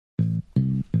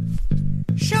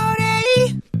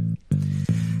Shorty,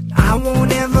 I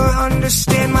won't ever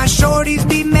understand why shorties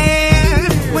be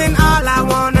mad when all I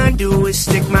wanna do is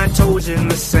stick my toes in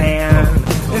the sand.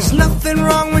 There's nothing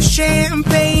wrong with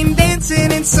champagne,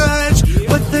 dancing and such,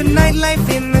 but the nightlife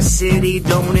in the city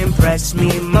don't impress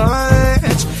me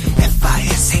much.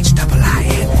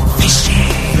 F-I-S-H-I-I-N,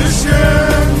 fishing.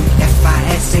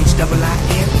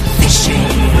 F-I-S-H-I-I-N, fishing.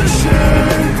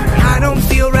 I don't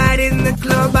feel right in the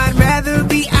club, I'd rather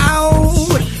be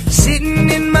out, sitting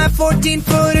in my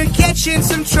 14-footer catching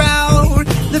some trout.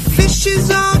 The fishes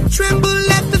all tremble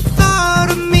at the thought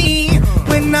of me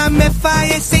when I'm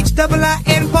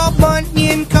F-I-S-H-I-I-N, Paul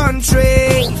Bunyan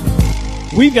country.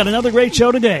 We've got another great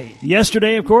show today.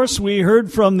 Yesterday, of course, we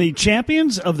heard from the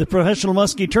champions of the Professional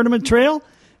Muskie Tournament Trail.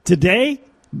 Today,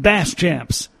 Bass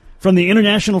Champs from the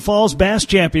International Falls Bass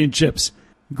Championships.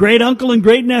 Great uncle and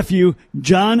great nephew,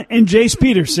 John and Jace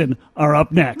Peterson, are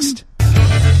up next.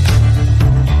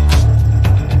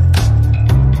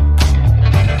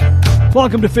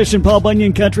 Welcome to Fishin' Paul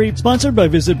Bunyan Country, sponsored by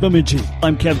Visit Bemidji.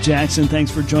 I'm Kev Jackson. Thanks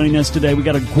for joining us today. We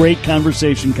got a great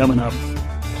conversation coming up.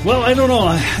 Well, I don't know.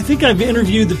 I think I've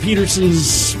interviewed the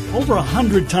Petersons over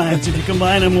 100 times if you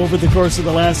combine them over the course of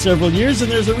the last several years, and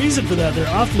there's a reason for that. They're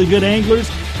awfully good anglers.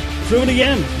 Proven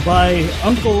again by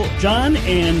Uncle John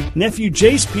and nephew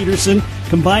Jace Peterson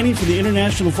combining for the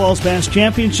International Falls Bass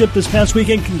Championship this past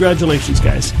weekend. Congratulations,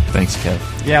 guys. Thanks, Kev.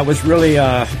 Yeah, it was really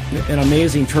an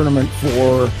amazing tournament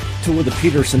for two of the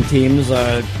Peterson teams.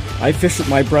 I fished with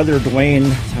my brother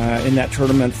Dwayne in that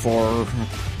tournament for,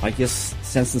 I guess,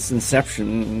 since its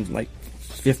inception, like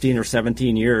 15 or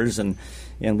 17 years, and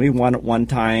we won at one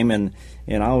time, and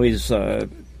I always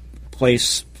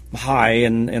place high,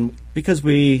 and because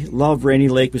we love Rainy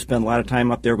Lake, we spend a lot of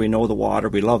time up there. We know the water,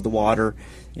 we love the water,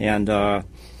 and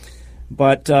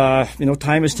but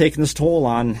time has taken its toll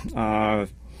on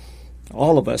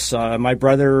all of us. My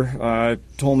brother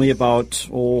told me about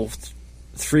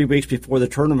 3 weeks before the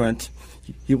tournament.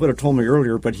 He would have told me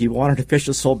earlier, but he wanted to fish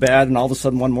it so bad, and all of a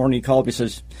sudden one morning he called me and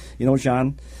says,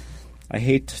 John, I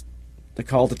hate the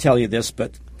call to tell you this,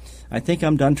 but I think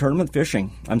I'm done tournament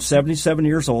fishing. I'm 77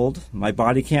 years old. My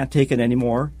body can't take it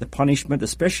anymore. The punishment,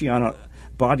 especially on a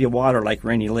body of water like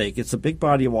Rainy Lake, it's a big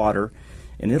body of water,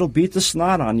 and it'll beat the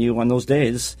snot on you on those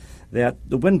days that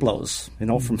the wind blows,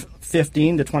 from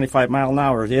 15 to 25 mile an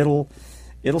hour. It'll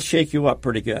shake you up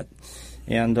pretty good.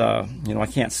 And, I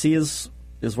can't see as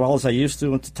well as I used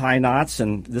to tie knots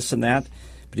and this and that.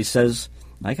 But he says,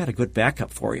 I got a good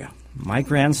backup for you. My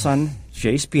grandson,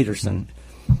 Jace Peterson,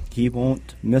 he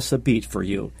won't miss a beat for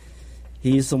you.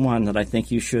 He's the one that I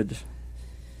think you should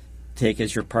take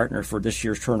as your partner for this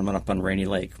year's tournament up on Rainy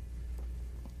Lake.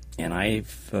 And I've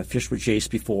fished with Jace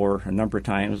before a number of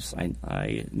times.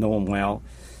 I know him well,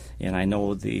 and I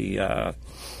know the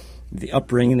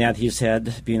upbringing that he's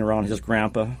had, being around his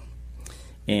grandpa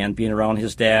and being around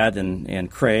his dad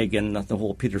and Craig and the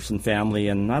whole Peterson family,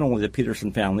 and not only the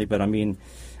Peterson family, but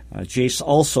Jace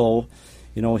also,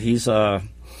 he's a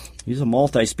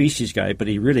multi-species guy, but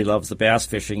he really loves the bass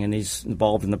fishing, and he's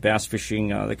involved in the bass fishing,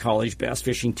 the college bass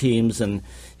fishing teams, and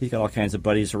he's got all kinds of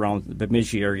buddies around the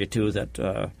Bemidji area too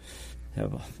that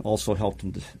have also helped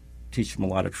him to teach him a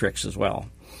lot of tricks as well.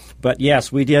 But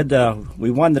yes, we did. We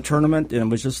won the tournament, and it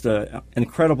was just an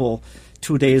incredible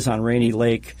 2 days on Rainy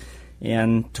Lake.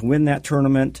 And to win that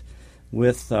tournament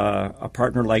with a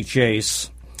partner like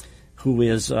Jace, who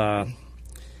is,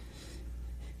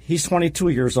 he's 22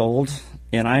 years old,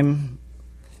 and I'm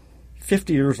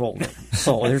 50 years old.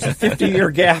 So there's a 50-year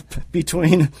gap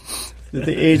between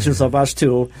the ages of us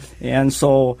two. And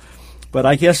so, but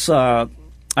I guess I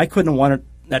couldn't have won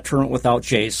that tournament without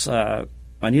Jace.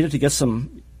 We needed to get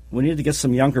some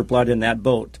younger blood in that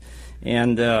boat.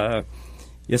 And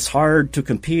it's hard to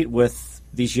compete with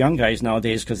these young guys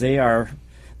nowadays because they're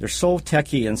so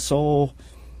techy and so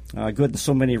good in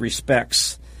so many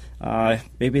respects.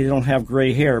 Maybe they don't have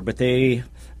gray hair, but they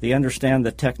understand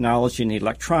the technology and the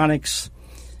electronics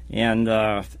and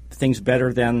things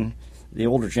better than the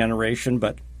older generation.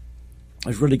 But it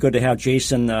was really good to have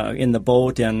Jason in the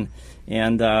boat, and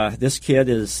this kid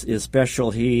is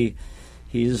special. He's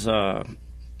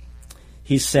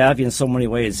savvy in so many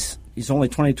ways. He's only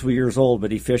 22 years old,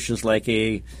 but he fishes like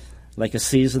a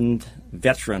seasoned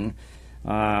veteran,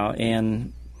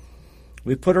 and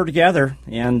we put her together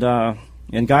and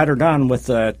got her done with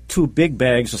 2 big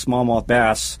bags of smallmouth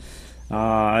bass,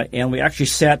 and we actually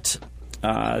set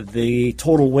the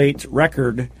total weight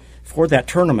record for that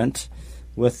tournament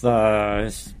with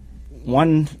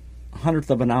 1/100th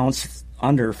of an ounce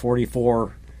under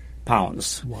 44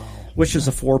 pounds, wow. Which is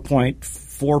a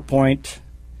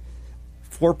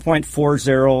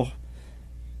 4.40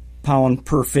 pound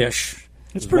per fish.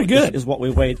 It's pretty good. Is what we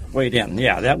weighed in.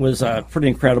 Yeah, that was pretty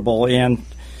incredible. And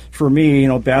for me,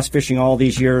 bass fishing all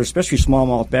these years, especially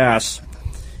smallmouth bass,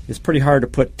 it's pretty hard to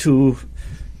put two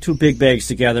big bags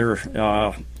together,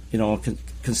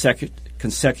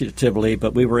 consecutively.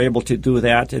 But we were able to do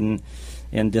that and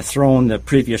dethrone the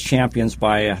previous champions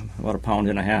by about 1.5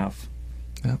 pounds.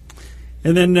 Yeah.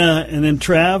 And then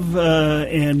Trav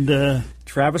and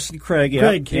Travis and Craig,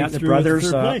 the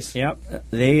brothers,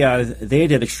 they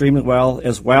did extremely well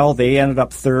as well. They ended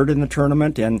up third in the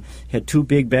tournament and had 2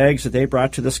 big bags that they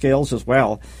brought to the scales as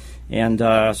well. And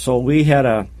so we had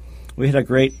a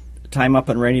great time up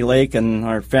on Rainy Lake, and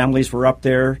our families were up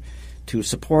there to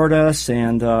support us.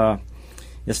 And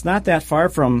it's not that far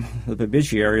from the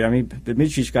Bemidji area. I mean,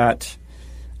 Bemidji's got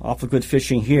awful good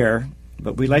fishing here,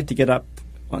 but we like to get up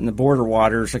on the border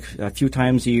waters a few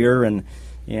times a year and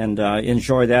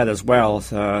enjoy that as well.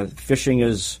 Fishing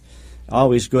is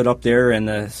always good up there, and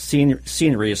the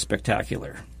scenery is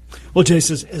spectacular. Well,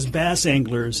 Jason, as bass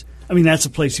anglers, I mean, that's a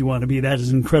place you want to be. That is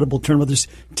an incredible tournament. There's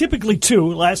typically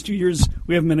 2. Last 2 years,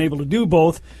 we haven't been able to do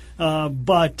both.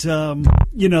 But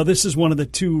this is one of the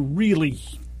 2 really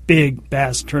big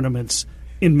bass tournaments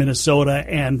in Minnesota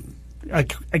and I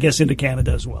guess into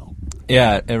Canada as well.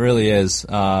 Yeah, it really is.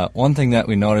 One thing that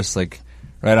we noticed,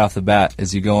 right off the bat,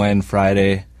 is you go in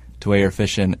Friday to where you're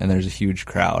fishing, and there's a huge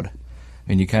crowd. I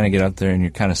mean, you kind of get up there, and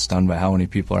you're kind of stunned by how many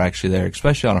people are actually there,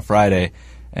 especially on a Friday.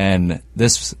 And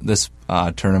this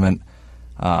tournament,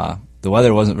 the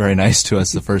weather wasn't very nice to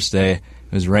us the first day. It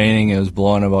was raining. It was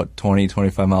blowing about 20,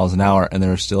 25 miles an hour, and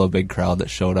there was still a big crowd that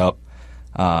showed up.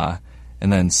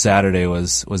 And then Saturday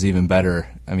was even better.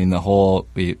 I mean,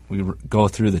 we go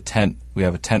through the tent. We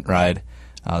have a tent ride.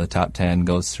 The top 10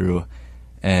 goes through,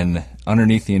 and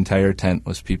underneath the entire tent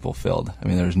was people filled. I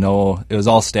mean, it was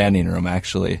all standing room,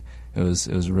 actually. It was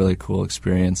a really cool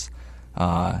experience.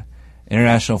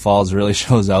 International Falls really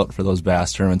shows out for those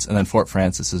bass tournaments, and then Fort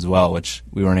Francis as well, which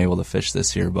we weren't able to fish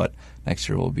this year, but next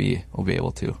year we'll be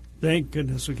able to. Thank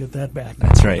goodness we get that back.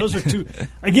 That's right. Those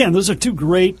are 2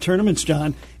 great tournaments,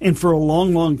 John, and for a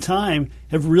long, long time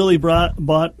have really brought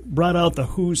out the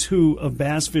who's who of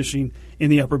bass fishing in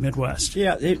the upper Midwest.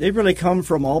 Yeah, they really come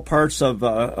from all parts of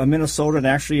Minnesota, and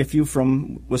actually a few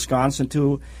from Wisconsin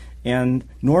too. And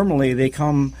normally they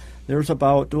come. There's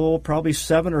about probably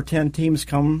 7 or 10 teams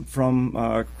come from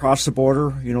across the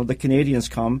border. The Canadians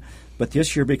come, but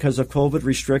this year because of COVID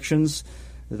restrictions,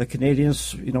 the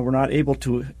Canadians, were not able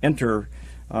to enter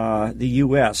the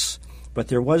U.S. But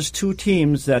there was 2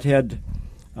 teams that had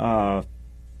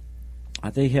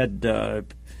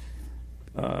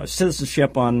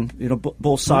citizenship on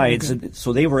both sides, and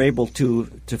so they were able to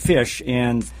fish.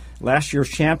 And last year's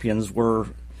champions were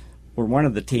one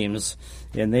of the teams,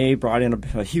 and they brought in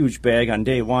a huge bag on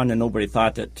day 1, and nobody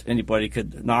thought that anybody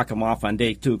could knock them off on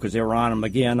day 2 because they were on them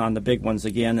again, on the big ones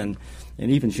again. And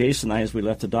even Jason and I, as we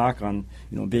left the dock on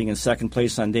being in second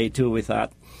place on day 2, we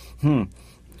thought,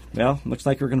 well, looks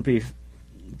like we're going to be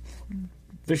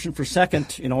fishing for second,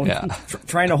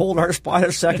 trying to hold our spot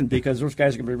at second because those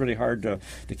guys are going to be really hard to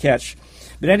catch.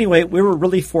 But anyway, we were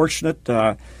really fortunate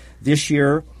this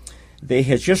year. They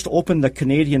had just opened the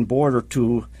Canadian border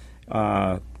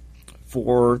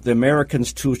for the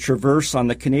Americans to traverse on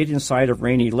the Canadian side of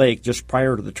Rainy Lake just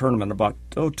prior to the tournament, about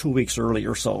 2 weeks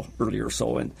earlier or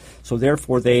so. And so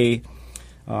therefore they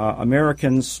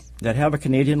Americans that have a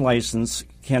Canadian license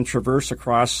can traverse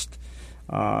across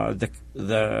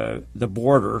the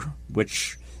border,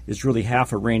 which is really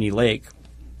half of Rainy Lake,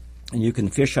 and you can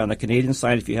fish on the Canadian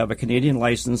side if you have a Canadian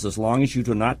license, as long as you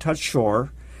do not touch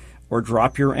shore or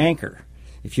drop your anchor.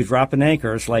 If you drop an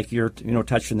anchor, it's like you're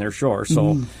touching their shore.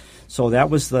 So so that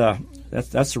was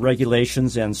that's the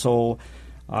regulations, and so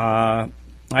I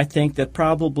think that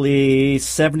probably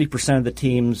 70% of the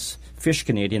teams fish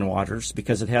Canadian waters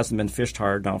because it hasn't been fished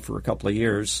hard now for a couple of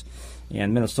years.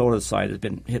 And Minnesota's side has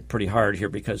been hit pretty hard here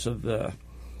because of the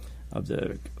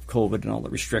COVID and all the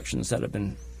restrictions that have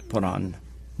been put on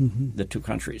the 2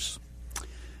 countries.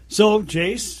 So,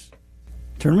 Jace,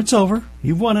 tournament's over.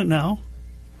 You've won it now.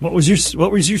 What was your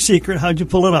secret? How'd you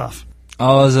pull it off?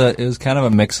 Oh, it was kind of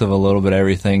a mix of a little bit of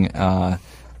everything.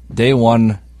 Day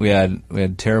 1, we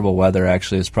had terrible weather.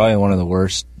 Actually, it's probably one of the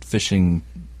worst fishing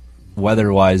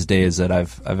weather-wise days that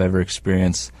I've ever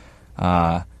experienced. We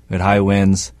had high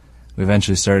winds. We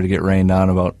eventually started to get rained on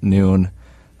about noon.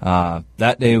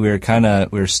 That day we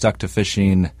were stuck to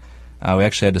fishing. We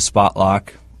actually had to spot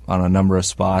lock on a number of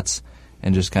spots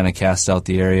and just kind of cast out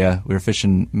the area. We were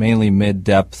fishing mainly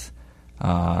mid-depth,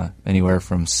 anywhere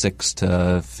from 6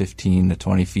 to 15 to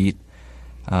 20 feet.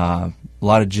 A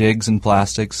lot of jigs and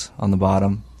plastics on the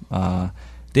bottom.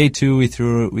 Day 2, we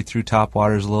threw top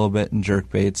waters a little bit and jerk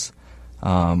baits,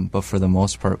 but for the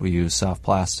most part, we use soft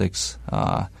plastics,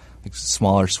 like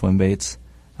smaller swim baits.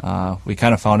 We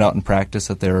kind of found out in practice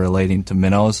that they were relating to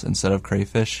minnows instead of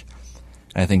crayfish.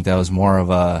 And I think that was more of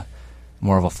a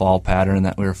fall pattern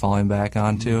that we were falling back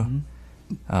onto.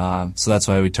 Mm-hmm. So that's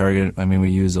why we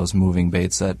use those moving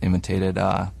baits that imitated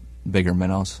bigger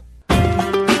minnows.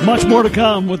 Much more to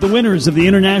come with the winners of the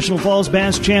International Falls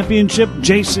Bass Championship,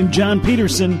 Jace and John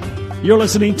Peterson. You're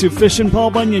listening to Fishin'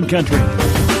 Paul Bunyan Country.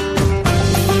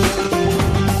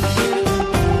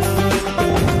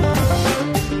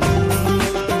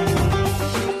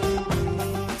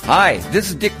 Hi, this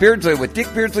is Dick Beardsley with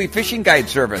Dick Beardsley Fishing Guide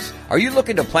Service. Are you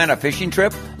looking to plan a fishing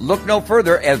trip? Look no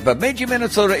further, as Bemidji,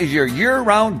 Minnesota is your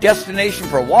year-round destination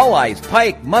for walleyes,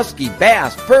 pike, muskie,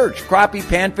 bass, perch, crappie,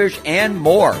 panfish, and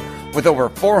more. With over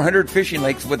 400 fishing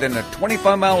lakes within a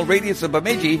 25-mile radius of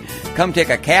Bemidji, come take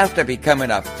a cast at becoming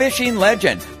a fishing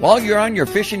legend. While you're on your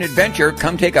fishing adventure,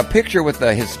 come take a picture with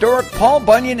the historic Paul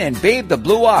Bunyan and Babe the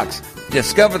Blue Ox.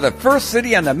 Discover the first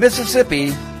city on the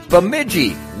Mississippi,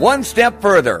 Bemidji, one step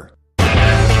further.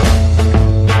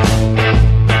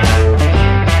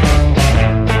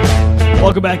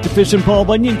 Welcome back to Fishin' Paul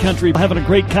Bunyan Country. We're having a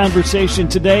great conversation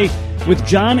today with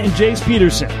John and Jace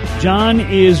Peterson. John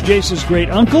is Jace's great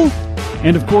uncle,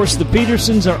 and of course the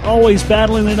Petersons are always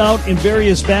battling it out in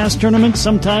various bass tournaments.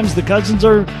 Sometimes the cousins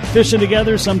are fishing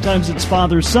together, sometimes it's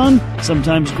father-son,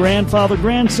 sometimes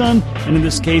grandfather-grandson, and in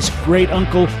this case,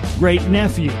 great-uncle,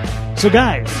 great-nephew. So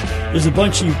guys, there's a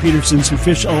bunch of you Petersons who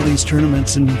fish all these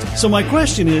tournaments, and so my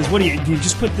question is, do you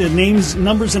just put the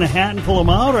numbers in a hat and pull them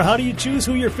out, or how do you choose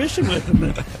who you're fishing with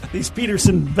in these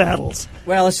Peterson battles?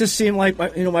 Well, it just seemed like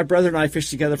my brother and I fished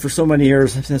together for so many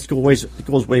years. It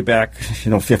goes way back,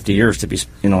 50 years to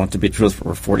be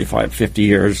truthful, 45, 50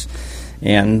 years,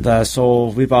 and so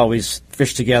we've always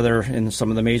fished together in some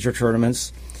of the major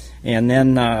tournaments, and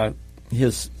then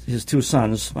his two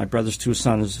sons, my brother's two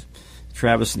sons,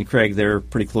 Travis and Craig, they're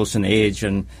pretty close in age,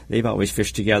 and they've always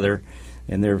fished together,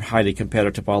 and they're highly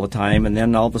competitive all the time. And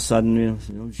then all of a sudden,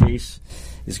 Jace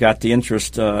has got the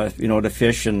interest, to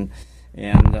fish, and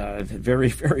very,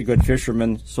 very good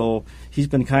fisherman. So he's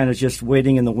been kind of just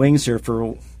waiting in the wings here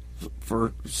for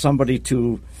somebody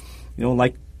to,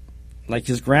 like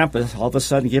his grandpa, all of a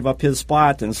sudden give up his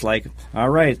spot, and it's like, all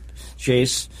right,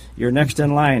 Jace, you're next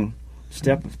in line.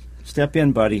 Step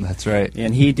in, buddy. That's right.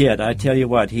 And he did. I tell you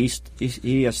what, he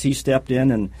stepped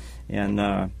in, and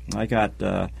I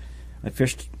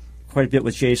fished quite a bit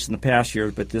with Jace in the past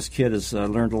year, but this kid has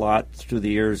learned a lot through the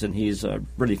years, and he's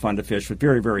really fun to fish with.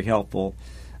 Very, very helpful.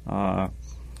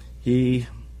 He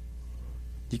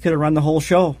could have run the whole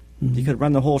show. Mm-hmm. He could have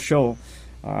run the whole show.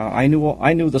 I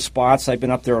knew the spots. I've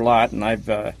been up there a lot, and I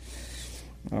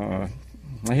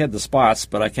had the spots,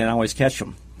 but I can't always catch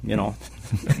them.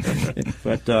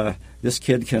 But this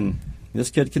kid can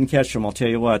catch them. I'll tell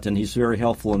you what, and he's very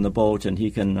helpful in the boat, and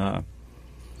he can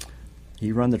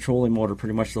he run the trolling motor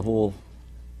pretty much the whole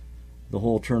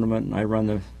tournament, and I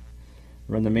run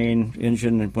the main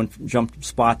engine and jump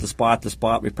spot to spot to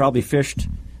spot. We probably fished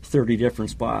 30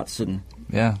 different spots, and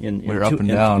we're up and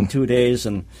down in 2 days,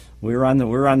 and we were on the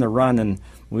run, and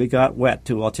we got wet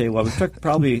too. I'll tell you what, we took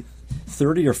probably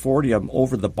 30 or 40 of them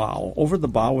over the bow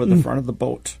of the front of the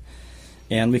boat.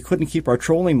 And we couldn't keep our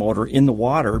trolling motor in the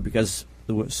water because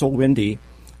it was so windy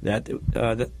that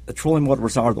the trolling motor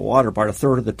was out of the water about a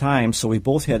third of the time. So we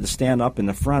both had to stand up in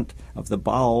the front of the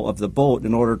bow of the boat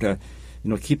in order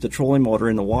to, keep the trolling motor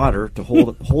in the water to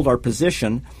hold our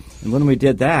position. And when we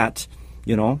did that,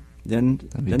 then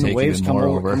the waves come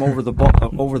over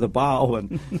the bow,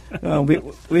 and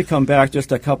we come back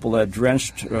just a couple of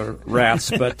drenched rats.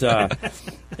 But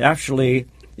actually,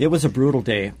 it was a brutal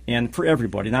day, and for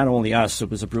everybody, not only us.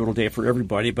 It was a brutal day for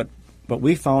everybody. But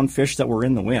we found fish that were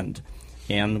in the wind,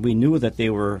 and we knew that they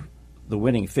were the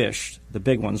winning fish. The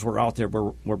big ones were out there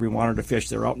where we wanted to fish.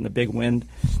 They were out in the big wind,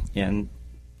 and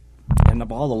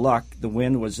of all the luck, the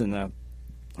wind was in the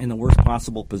worst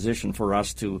possible position for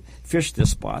us to fish this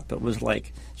spot. But it was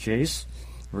like, Chase,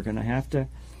 we're going to have to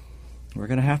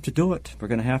do it. We're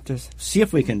going to have to see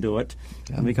if we can do it.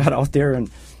 Yeah. And we got out there, and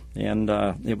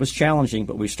it was challenging,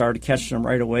 but we started catching them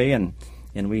right away, and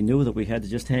we knew that we had to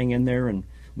just hang in there, and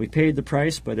we paid the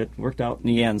price, but it worked out in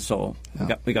the end, so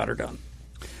we got her done.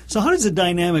 So how does the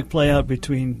dynamic play out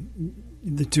between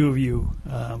the two of you?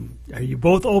 Are you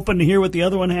both open to hear what the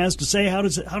other one has to say? How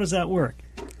does that work?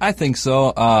 I think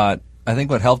so. I think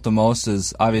what helped the most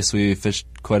is obviously we fished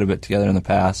quite a bit together in the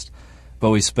past, but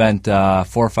we spent 4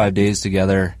 or 5 days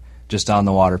together just on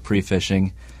the water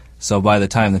pre-fishing. So by the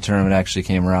time the tournament actually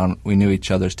came around, we knew each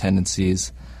other's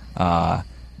tendencies.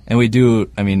 And we do,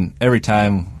 I mean, every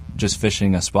time just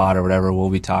fishing a spot or whatever, we'll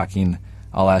be talking.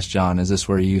 I'll ask John, is this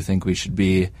where you think we should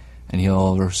be? And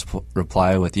he'll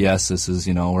reply with, yes, this is,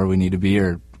 where we need to be,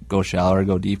 or go shallower,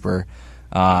 go deeper.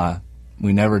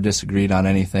 We never disagreed on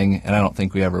anything, and I don't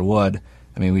think we ever would.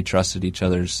 I mean, we trusted each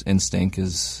other's instinct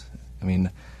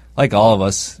like all of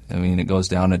us. I mean, it goes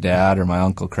down to Dad or my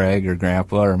Uncle Craig or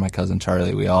Grandpa or my cousin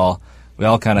Charlie. We all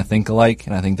kind of think alike,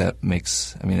 and I think that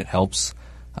it helps.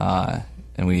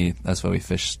 And that's why we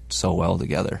fish so well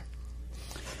together.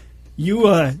 You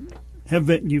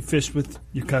you fished with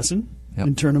your cousin Yep.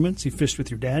 in tournaments. You fished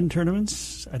with your dad in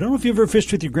tournaments. I don't know if you ever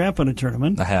fished with your grandpa in a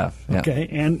tournament. I have. Yeah. Okay,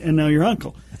 and now your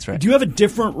uncle. That's right. Do you have a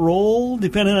different role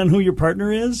depending on who your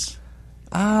partner is?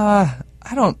 I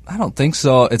don't think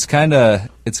so. It's gotten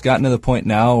to the point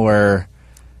now where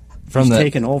He's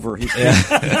taken over.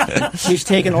 He's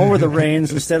taken over the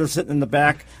reins instead of sitting in the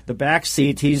back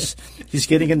seat. He's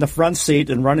getting in the front seat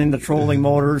and running the trolling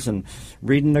motors and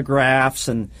reading the graphs.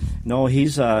 And no,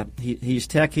 he's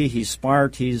techie. He's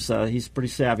smart. He's pretty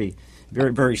savvy,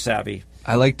 very very savvy.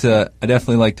 I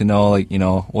definitely like to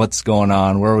know what's going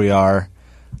on, where we are,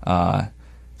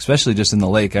 especially just in the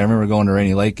lake. I remember going to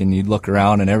Rainy Lake and you'd look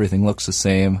around and everything looks the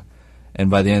same. And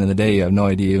by the end of the day, you have no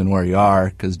idea even where you are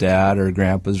because Dad or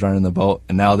Grandpa's running the boat.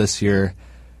 And now this year,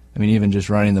 even just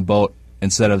running the boat,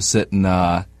 instead of sitting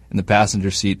in the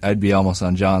passenger seat, I'd be almost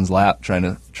on John's lap trying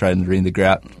to read the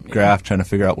graph, trying to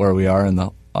figure out where we are on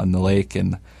the lake.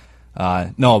 And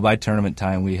by tournament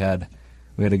time, we had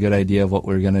a good idea of what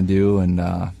we were going to do, and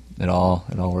it all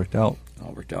worked out.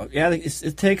 All worked out. Yeah,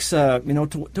 it takes to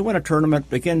win a tournament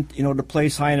again. To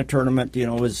place high in a tournament,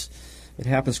 it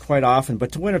happens quite often,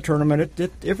 but to win a tournament,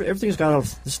 everything's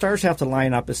the stars have to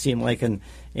line up, it seemed like, and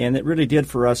it really did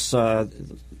for us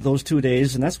those 2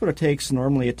 days, and that's what it takes.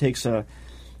 Normally, it takes a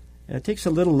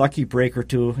little lucky break or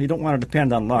two. You don't want to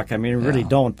depend on luck. You really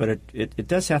don't, but it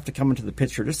does have to come into the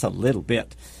picture just a little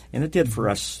bit, and it did for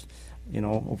us,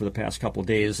 over the past couple of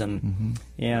days, and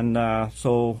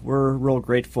so we're real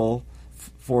grateful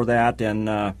for that,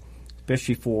 and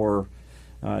especially for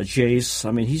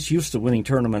Jace. He's used to winning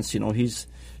tournaments. He's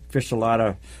fished a lot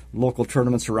of local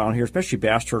tournaments around here, especially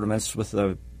bass tournaments with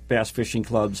the bass fishing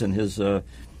clubs and his what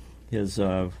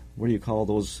do you call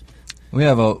those? We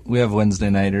have Wednesday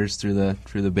nighters through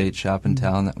the bait shop in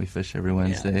town that we fish every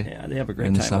Wednesday. Yeah, they have a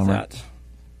great time with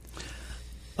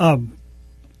that.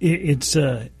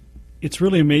 It's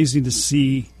really amazing to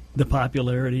see the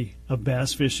popularity of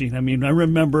bass fishing. I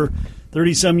remember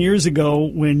 30-some years ago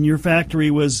when your factory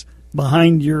was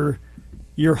behind your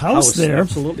house there.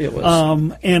 Absolutely, it was.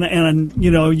 And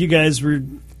you guys were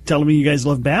telling me you guys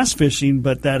love bass fishing,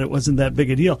 but that it wasn't that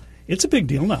big a deal. It's a big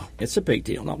deal now. It's a big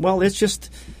deal now. Well, it's just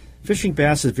fishing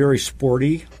bass is very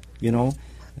sporty.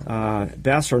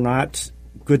 Bass are not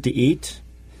good to eat.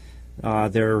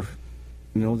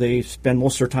 They spend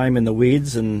most of their time in the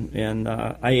weeds, and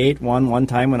I ate one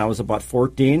time when I was about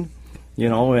 14.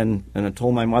 And I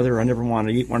told my mother I never want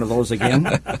to eat one of those again,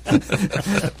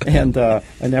 and I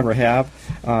never have.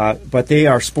 But they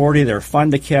are sporty. They're fun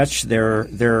to catch. They're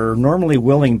normally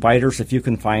willing biters if you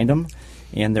can find them,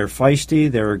 and they're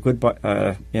feisty. They're good,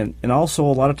 and also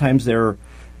a lot of times they're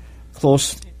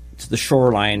close to the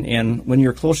shoreline. And when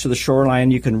you're close to the shoreline,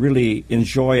 you can really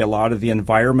enjoy a lot of the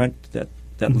environment that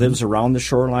lives around the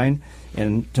shoreline.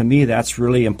 And to me, that's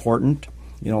really important.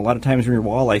 A lot of times when you're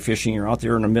walleye fishing, you're out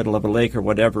there in the middle of a lake or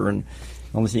whatever, and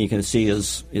the only thing you can see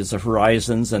is the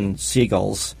horizons and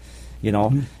seagulls,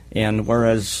 And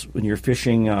whereas when you're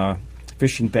fishing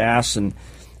bass and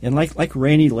like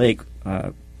Rainy Lake,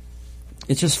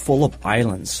 it's just full of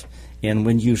islands. And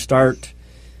when you start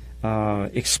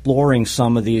exploring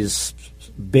some of these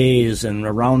bays and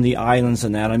around the islands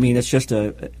and that, it's just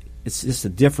a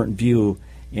different view,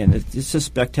 and it's just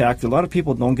spectacular. A lot of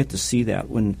people don't get to see that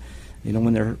when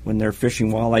they're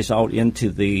fishing walleyes out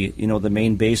into the the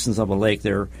main basins of a lake.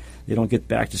 They don't get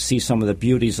back to see some of the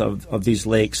beauties of these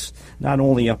lakes, not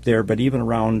only up there but even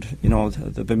around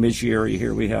the Bemidji area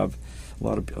here. We have a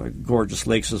lot of gorgeous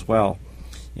lakes as well,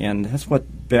 and that's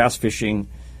what bass fishing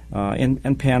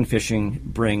and pan fishing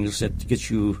brings. It gets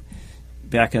you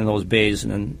back in those bays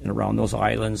and around those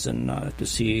islands, and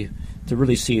to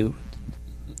really see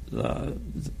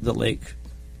the lake.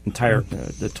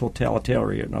 The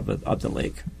totalitarian of the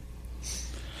lake.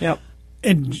 Yep.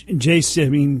 And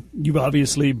Jace, you've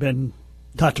obviously been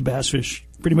taught to bass fish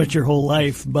pretty much your whole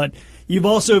life, but you've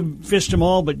also fished them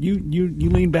all. But you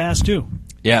lean bass too.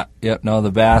 Yeah. Yep. No,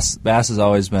 the bass has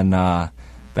always been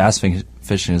bass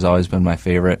fishing has always been my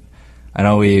favorite. I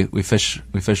know we fish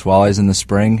walleyes in the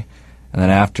spring, and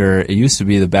then after it used to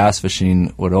be the bass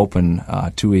fishing would open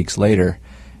 2 weeks later.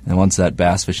 And once that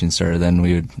bass fishing started, then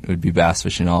we would be bass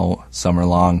fishing all summer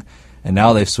long. And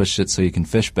now they've switched it so you can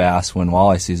fish bass when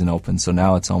walleye season opens. So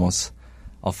now it's almost,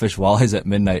 I'll fish walleyes at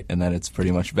midnight, and then it's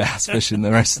pretty much bass fishing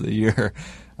the rest of the year.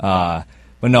 But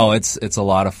no, it's a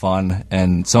lot of fun.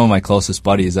 And some of my closest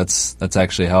buddies, that's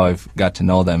actually how I've got to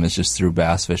know them, is just through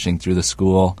bass fishing, through the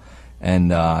school,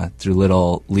 and through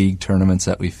little league tournaments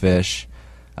that we fish.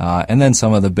 And then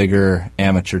some of the bigger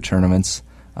amateur tournaments.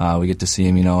 We get to see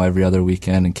them, every other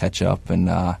weekend and catch up, and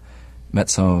met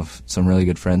some really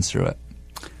good friends through it.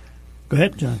 Go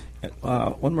ahead, John.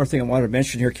 One more thing I wanted to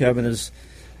mention here, Kevin, is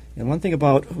one thing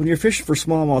about when you're fishing for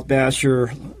smallmouth bass,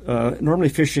 you're normally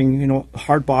fishing,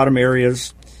 hard bottom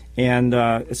areas, and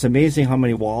it's amazing how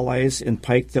many walleyes and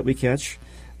pike that we catch,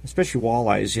 especially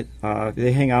walleyes.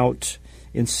 They hang out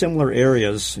in similar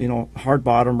areas, hard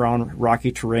bottom around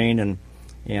rocky terrain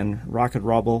and rock and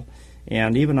rubble.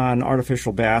 And even on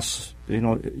artificial bass,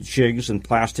 jigs and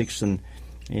plastics and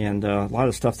a lot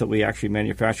of stuff that we actually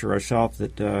manufacture ourselves,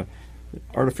 that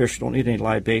artificial, don't need any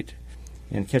live bait,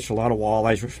 and catch a lot of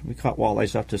walleyes. We caught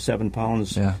walleyes up to 7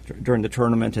 pounds during the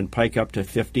tournament, and pike up to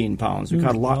 15 pounds. We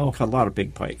caught a lot of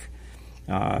big pike.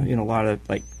 A lot of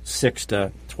like 6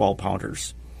 to 12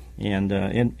 pounders, and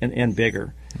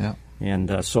bigger. Yeah. And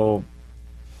that's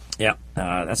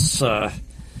that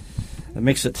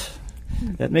makes it.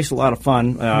 That makes it a lot of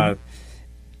fun,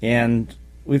 and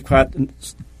we've caught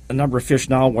a number of fish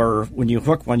now where when you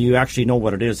hook one, you actually know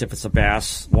what it is, if it's a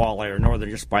bass, walleye, or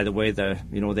northern, just by the way the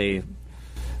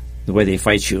way they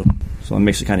fight you. So it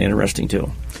makes it kind of interesting too.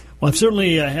 Well, I've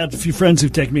certainly had a few friends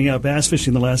who've taken me out bass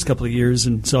fishing the last couple of years,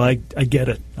 and so I get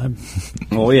it.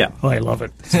 Oh yeah, I love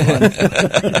it.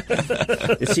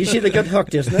 It's easy to get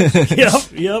hooked, isn't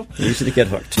it? Yep. Easy to get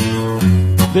hooked.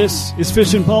 This is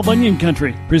Fishin' Paul Bunyan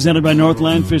Country, presented by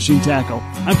Northland Fishing Tackle.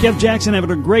 I'm Kev Jackson,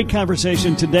 having a great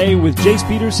conversation today with Jace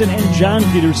Peterson and John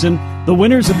Peterson, the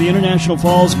winners of the International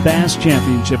Falls Bass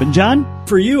Championship. And John,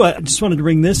 for you, I just wanted to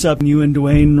bring this up. You and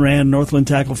Dwayne ran Northland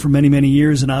Tackle for many, many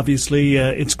years, and obviously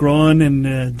it's grown and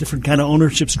a different kind of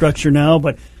ownership structure now,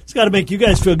 but it's got to make you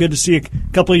guys feel good to see a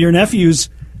couple of your nephews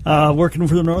working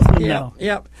for the Northland now.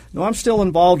 Yeah. No, I'm still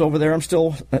involved over there. I'm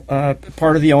still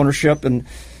part of the ownership and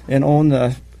own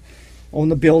the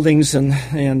buildings and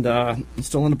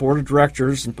still in the board of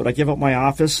directors. But I gave up my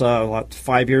office about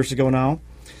 5 years ago now.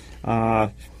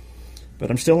 But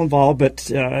I'm still involved. But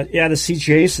to see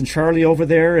Jace and Charlie over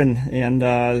there, and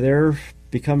they're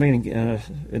becoming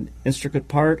an intricate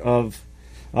part of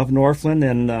Northland,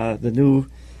 and the new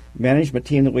management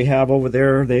team that we have over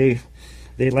there. They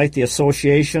like the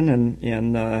association,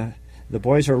 and the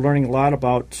boys are learning a lot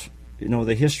about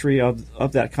the history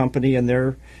of that company, and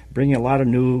they're bringing a lot of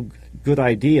new good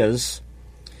ideas,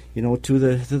 to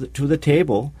the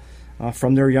table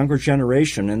from their younger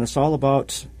generation, and it's all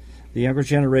about the younger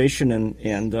generation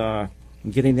and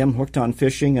getting them hooked on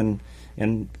fishing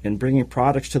and bringing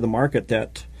products to the market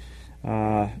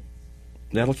that'll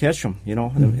catch them,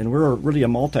 And we're really a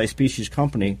multi-species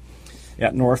company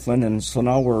at Northland, and so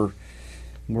now we're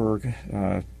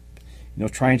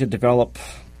trying to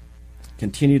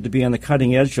continue to be on the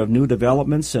cutting edge of new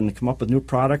developments and come up with new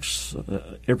products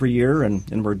every year,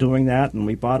 and we're doing that. And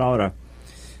we bought out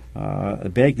a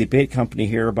Bagley bait company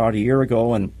here about a year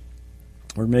ago, and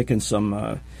we're making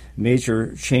some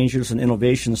major changes and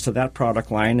innovations to that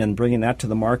product line and bringing that to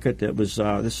the market. This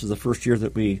is the first year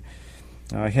that we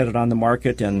had it on the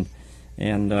market, and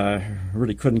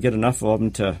really couldn't get enough of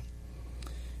them to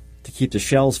keep the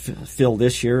shelves filled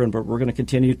this year, but we're going to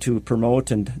continue to promote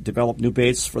and develop new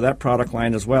baits for that product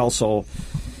line as well. So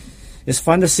it's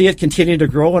fun to see it continue to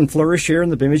grow and flourish here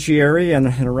in the Bemidji area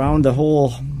and around the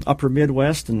whole upper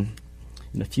Midwest and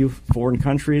in a few foreign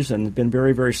countries, and it's been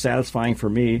very, very satisfying for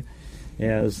me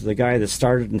as the guy that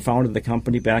started and founded the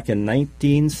company back in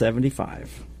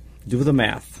 1975. Do the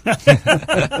math.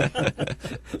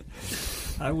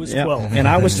 I was 12. And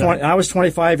I was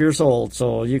 25 years old,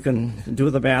 so you can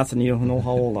do the math and you know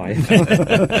how old I am.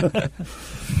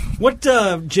 What,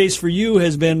 Jace, for you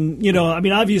has been,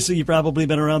 obviously you've probably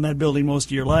been around that building most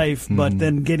of your life, but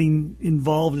then getting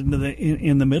involved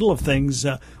in the middle of things,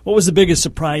 what was the biggest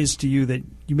surprise to you that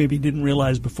you maybe didn't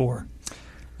realize before?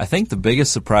 I think the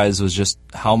biggest surprise was just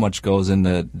how much goes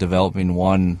into developing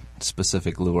one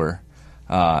specific lure.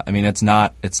 It's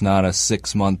not a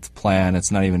 6-month plan.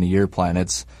 It's not even a year plan.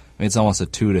 It's almost a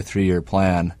 2 to 3 year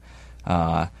plan.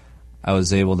 I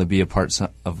was able to be a part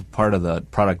of the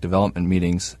product development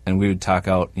meetings, and we would talk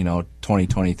out,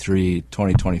 2023,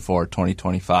 2024,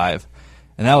 2025,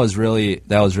 and that was really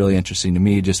interesting to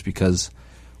me, just because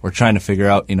we're trying to figure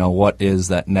out, what is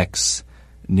that next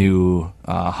new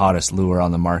hottest lure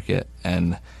on the market,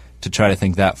 and to try to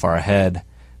think that far ahead,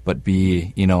 but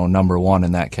be number one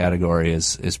in that category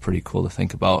is pretty cool to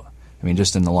think about. I mean,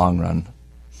 just in the long run.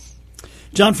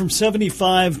 John, from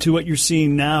 75 to what you're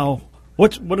seeing now,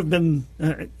 what have been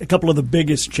a couple of the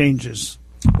biggest changes?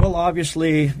 Well,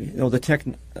 obviously,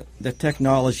 the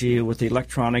technology with the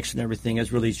electronics and everything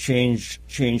has really changed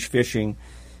fishing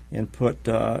and put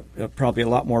probably a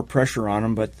lot more pressure on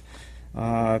them. But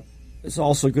it's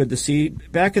also good to see.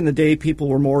 Back in the day, people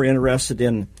were more interested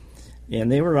in,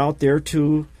 and they were out there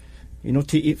to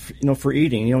eat, for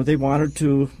eating. They wanted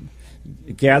to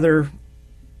gather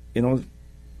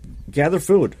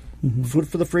food. Mm-hmm. Food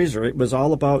for the freezer. It was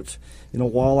all about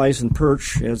walleyes and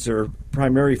perch as their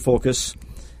primary focus,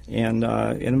 and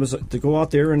it was to go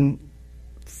out there and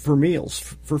for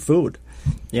meals, for food.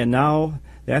 And now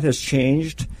that has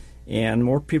changed, and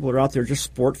more people are out there just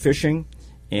sport fishing,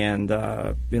 and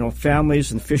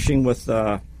families and fishing with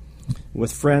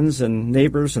friends and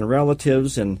neighbors and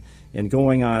relatives, and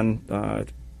going on a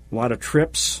lot of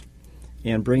trips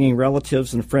and bringing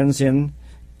relatives and friends in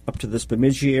up to this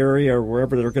Bemidji area or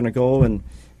wherever they're going to go and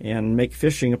make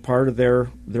fishing a part of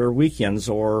their weekends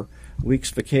or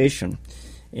week's vacation.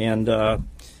 And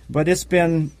but it's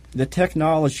been, the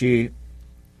technology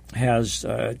has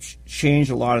changed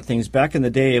a lot of things. Back in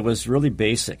the day, it was really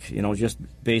basic, just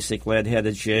basic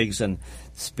lead-headed jigs and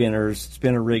spinner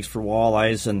rigs for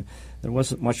walleyes, and there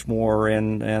wasn't much more,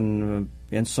 and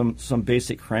some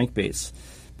basic crankbaits.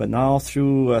 But now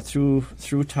through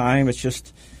time, it's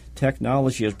just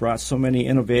technology has brought so many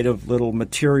innovative little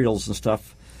materials and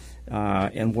stuff,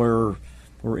 and we're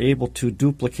able to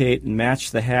duplicate and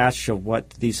match the hatch of what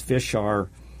these fish are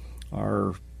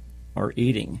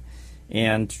eating,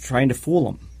 and trying to fool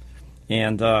them.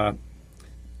 And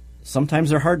sometimes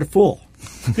they're hard to fool.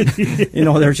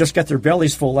 They're just got their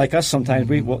bellies full like us. Sometimes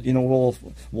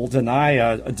we'll deny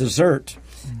a dessert,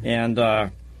 and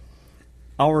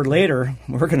hour later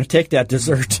we're going to take that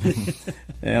dessert.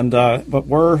 And but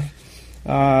we're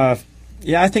I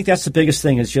think that's the biggest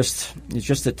thing. Is just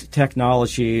that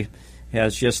technology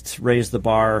has just raised the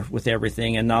bar with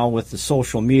everything, and now with the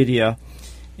social media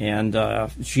and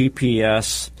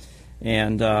GPS,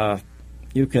 and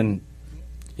you can,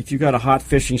 if you got a hot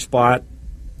fishing spot,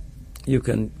 you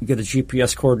can get a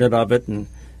GPS coordinate of it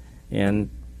and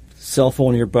cell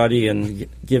phone your buddy and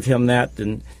give him that,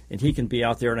 and he can be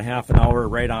out there in a half an hour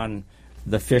right on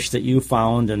the fish that you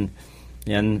found, and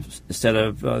instead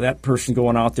of that person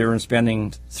going out there and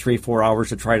spending 3-4 hours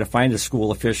to try to find a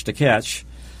school of fish to catch,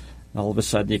 all of a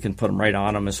sudden you can put them right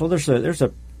on them. And so there's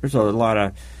a lot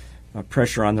of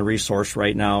pressure on the resource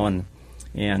right now, and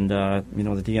the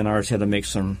DNR's had to make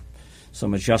some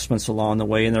adjustments along the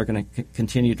way, and they're going to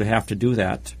continue to have to do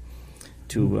that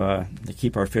to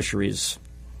keep our fisheries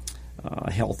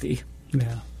healthy.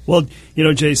 Yeah. Well,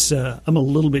 Jace, I'm a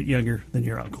little bit younger than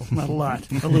your uncle. Not a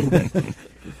lot, a little bit.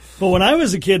 But when I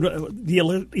was a kid,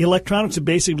 the electronics would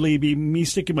basically be me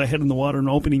sticking my head in the water and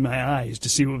opening my eyes to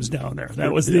see what was down there.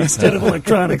 That was the extent of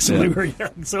electronics when we were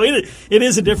young. So it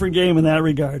is a different game in that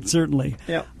regard, certainly.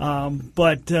 Yeah.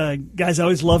 But guys, I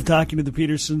always love talking to the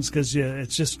Petersons because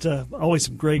it's just always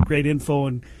some great info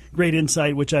and great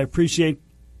insight, which I appreciate.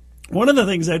 One of the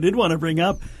things I did want to bring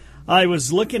up, I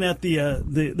was looking at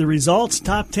the results,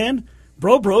 top 10.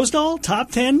 Bro Brosdahl,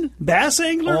 top 10 bass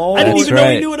angler? Oh, I didn't even know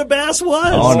right. he knew what a bass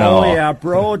was. Oh, no. Yeah,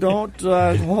 Bro, don't.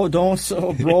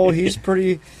 So, Bro, he's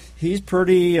pretty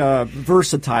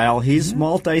versatile. He's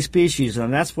multi-species,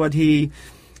 and that's what he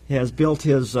has built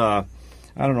his,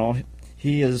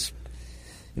 he is,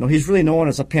 he's really known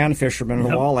as a pan fisherman, a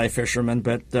walleye fisherman,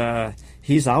 but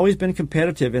he's always been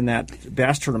competitive in that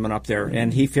bass tournament up there,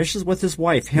 and he fishes with his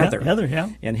wife, Heather. Yeah, Heather, yeah.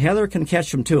 And Heather can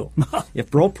catch him, too. If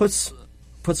Bro puts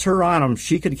her on him,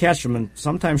 she can catch him, and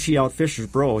sometimes she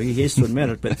outfishes Bro. He hates to admit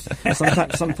it, but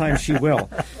sometimes she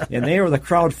will. And they are the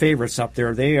crowd favorites up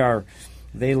there.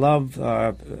 They love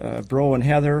Bro and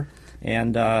Heather,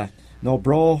 and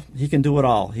Bro, he can do it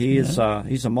all. He's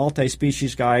a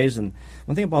multi-species guy, and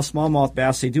one thing about smallmouth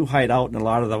bass, they do hide out in a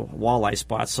lot of the walleye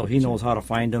spots, so he knows how to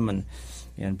find them, and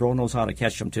Bro knows how to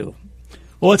catch them too.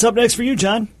 Well, what's up next for you,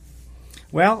 John?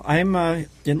 Well, I'm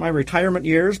in my retirement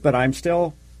years, but I'm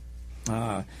still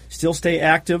stay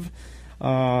active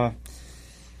and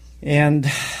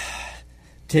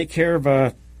take care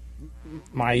of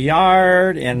my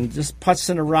yard and just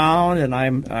putzing around, and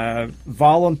I'm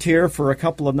volunteer for a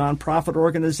couple of nonprofit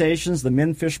organizations, the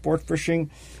MnFish Sport Fishing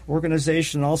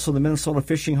Organization, and also the Minnesota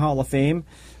Fishing Hall of Fame.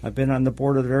 I've been on the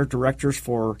board of their directors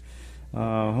for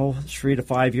 3 to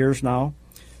 5 years now,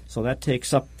 so that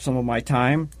takes up some of my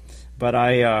time. But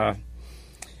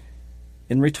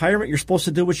in retirement, you're supposed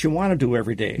to do what you want to do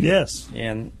every day. Yes.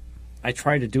 And I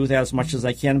try to do that as much as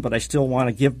I can, but I still want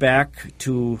to give back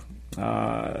to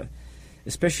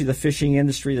especially the fishing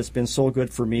industry that's been so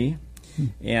good for me.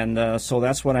 And so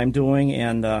that's what I'm doing,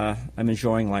 and I'm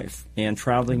enjoying life and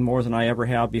traveling more than I ever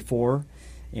have before.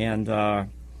 And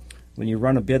when you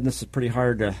run a business, it's pretty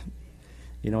hard to,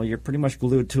 you're pretty much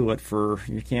glued to it.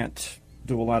 You can't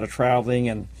do a lot of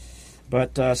traveling.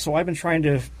 But so I've been trying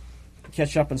to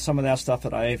catch up on some of that stuff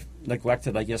that I've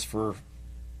neglected, I guess, for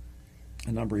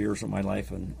a number of years of my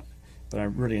life. But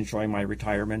I'm really enjoying my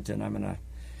retirement, and I'm going to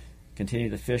continue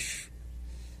to fish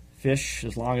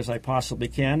as long as I possibly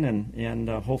can, and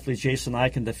hopefully Jason and I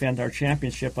can defend our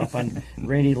championship up on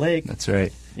Rainy Lake. That's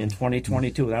right. In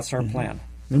 2022. That's our plan.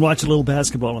 And watch a little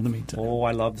basketball in the meantime. Oh,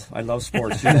 I love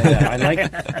sports. You know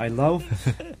that. I love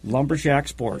lumberjack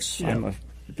sports. Yeah. I'm a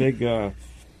big I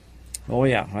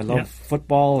love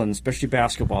football and especially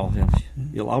basketball.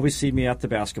 You'll always see me at the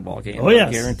basketball game. Oh, yes.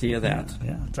 I guarantee you that.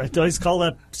 Yeah. I always call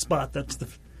that spot. That's the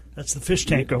fish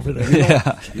tank over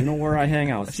there. You know where I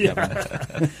hang out. Yeah.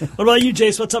 What about you,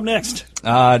 Jace? What's up next?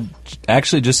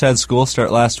 Actually, just had school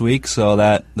start last week, so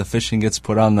that the fishing gets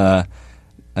put on the,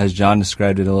 as John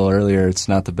described it a little earlier, it's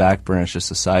not the back burner, it's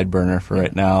just a side burner for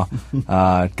right now.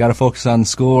 Got to focus on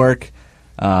schoolwork.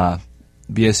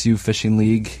 BSU Fishing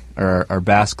League, or our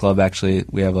Bass Club, actually,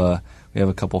 we have a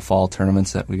couple fall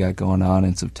tournaments that we got going on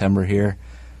in September here.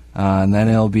 And then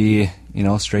it'll be,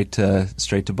 straight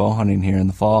to bow hunting here in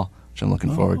the fall, which I'm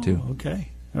looking forward to. Okay.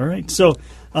 All right. So,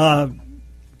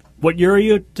 what year are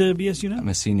you at BSU now? I'm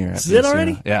a senior at BSU. Is it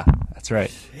already? Yeah, that's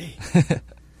right.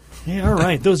 Yeah, all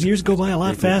right. Those years go by a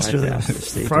lot faster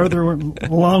the farther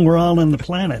along we're all on the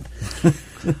planet.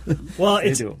 Well,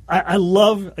 I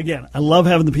love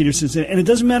having the Petersons in, and it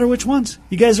doesn't matter which ones.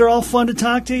 You guys are all fun to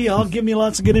talk to. You all give me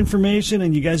lots of good information,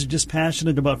 and you guys are just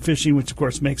passionate about fishing, which, of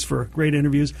course, makes for great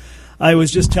interviews. I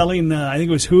was just telling, I think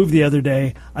it was Hoove the other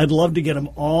day, I'd love to get them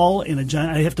all in a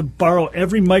giant, I have to borrow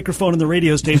every microphone in the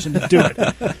radio station to do it.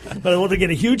 But I want to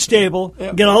get a huge table,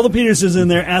 get all the Petersons in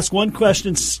there, ask one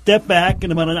question, step back,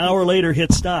 and about an hour later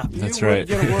hit stop. That's right.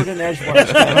 Get a word in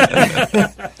edgewise.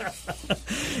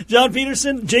 John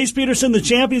Peterson, Jace Peterson, the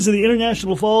champions of the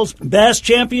International Falls Bass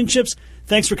Championships.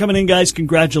 Thanks for coming in, guys.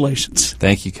 Congratulations.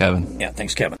 Thank you, Kevin. Yeah,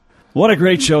 thanks, Kevin. What a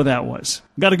great show that was.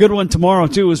 Got a good one tomorrow,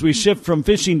 too, as we shift from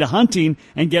fishing to hunting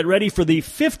and get ready for the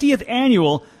 50th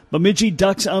annual Bemidji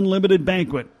Ducks Unlimited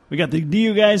Banquet. We got the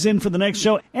DU guys in for the next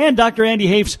show and Dr. Andy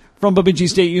Hafes from Bemidji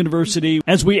State University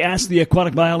as we ask the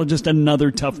aquatic biologist another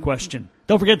tough question.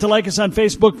 Don't forget to like us on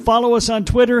Facebook, follow us on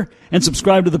Twitter, and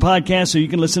subscribe to the podcast so you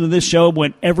can listen to this show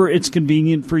whenever it's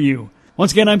convenient for you.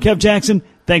 Once again, I'm Kev Jackson.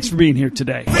 Thanks for being here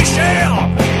today. Fish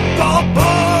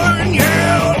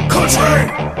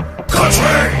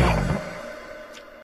country.